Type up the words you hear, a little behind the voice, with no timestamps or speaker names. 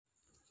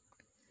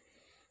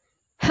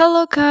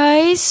Hello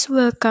guys,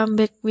 welcome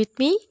back with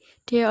me,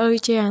 dear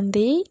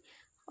Olijanti.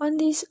 On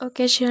this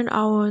occasion,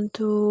 I want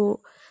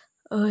to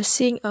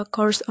sing a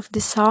chorus of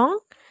the song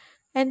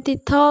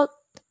entitled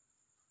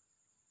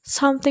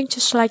Something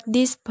Just Like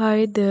This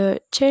by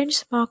the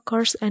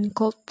Chainsmokers and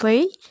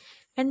Coldplay.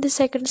 And the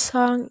second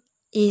song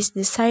is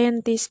The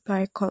Scientist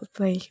by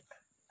Coldplay.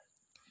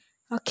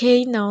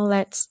 Okay, now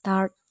let's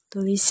start to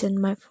listen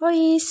my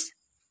voice.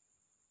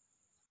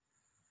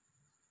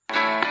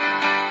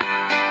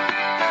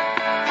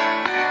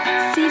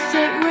 She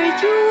said, where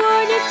you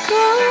wanna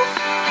go?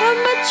 How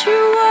much you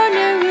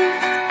wanna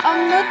risk?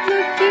 I'm not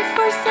looking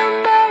for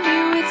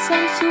somebody with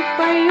some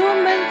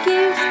superhuman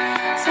gifts,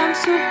 some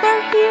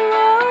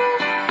superhero,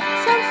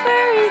 some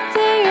fairy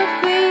tale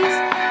place.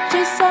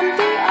 Just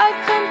something I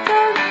can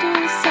turn to,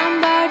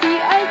 somebody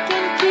I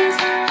can kiss.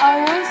 I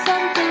want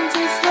something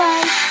just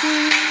like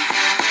this.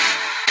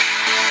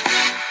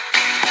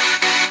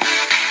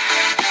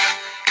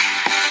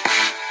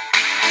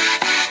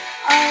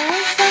 I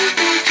want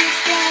something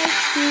just like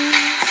this.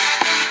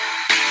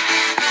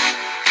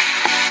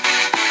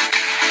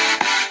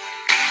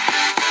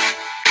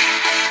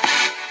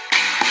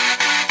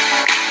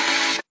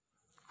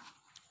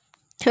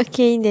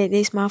 Okay, that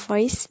is my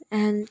voice,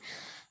 and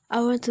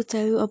I want to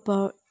tell you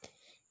about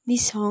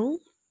this song.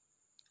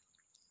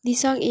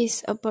 This song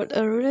is about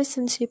a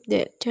relationship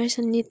that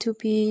doesn't need to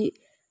be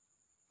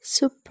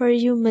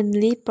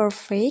superhumanly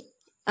perfect,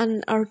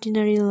 an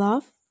ordinary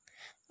love.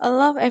 A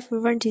love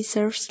everyone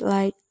deserves,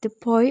 like the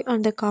boy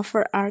on the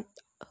cover art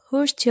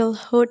whose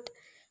childhood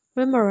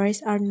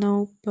memories are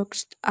now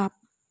boxed up.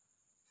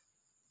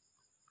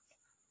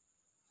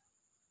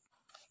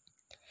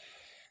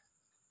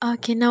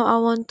 Okay, now I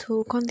want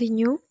to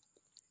continue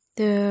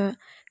the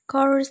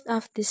chorus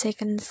of the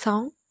second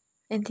song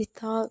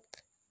entitled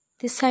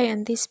The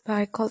Scientist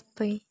by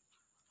Coldplay.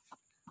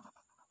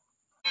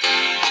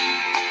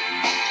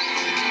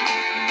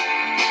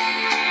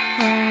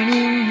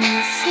 Running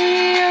in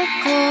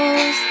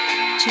circles,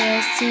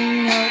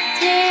 chasing our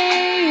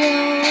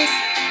tails,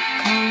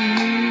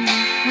 coming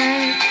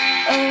behind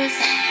us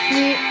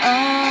we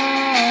are.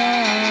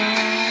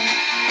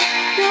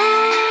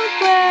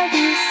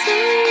 Nobody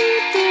said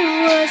it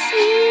was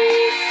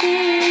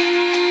easy.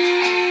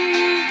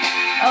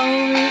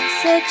 Oh, it's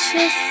such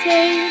a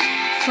shame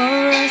for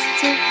us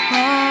to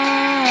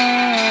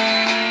part.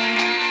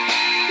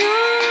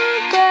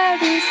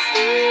 Nobody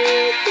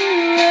said it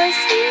was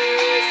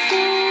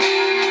easy.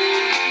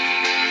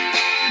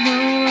 No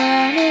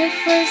one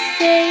ever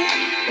said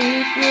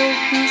it would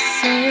be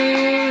so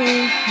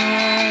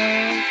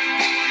hard.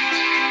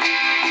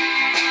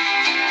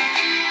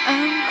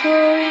 I'm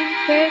going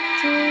back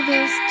to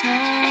the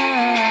start.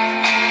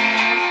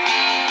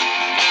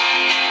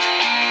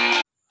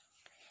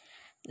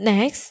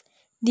 Next,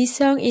 this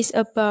song is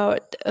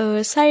about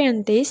a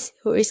scientist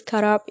who is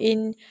caught up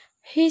in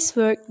his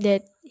work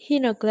that he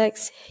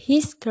neglects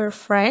his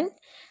girlfriend.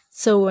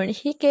 So when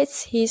he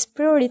gets his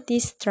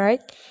priorities straight,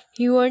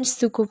 he wants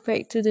to go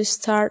back to the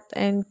start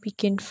and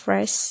begin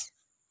fresh.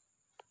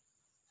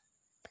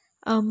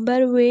 By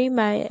the way,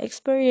 my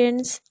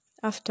experience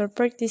after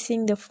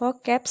practicing the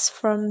vocabs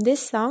from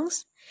these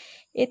songs,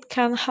 it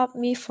can help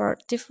me for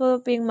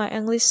developing my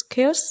English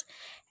skills,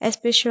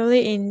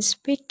 especially in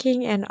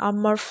speaking, and I'm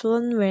more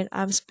fluent when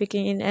I'm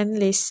speaking in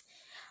English.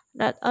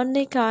 Not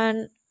only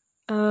can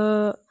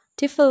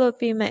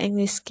developing my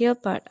English skill,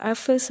 but I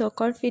feel so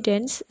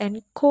confident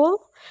and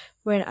cool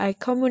when I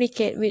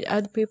communicate with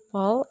other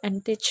people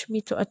and teach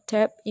me to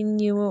adapt in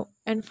new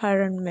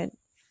environment.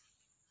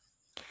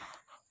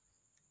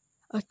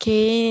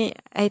 Okay,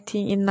 I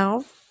think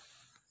enough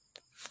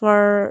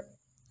for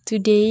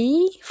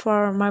today,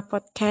 for my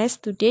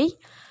podcast today.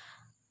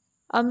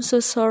 I'm so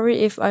sorry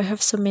if I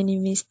have so many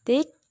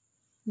mistakes.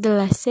 The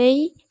last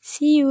say,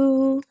 see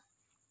you.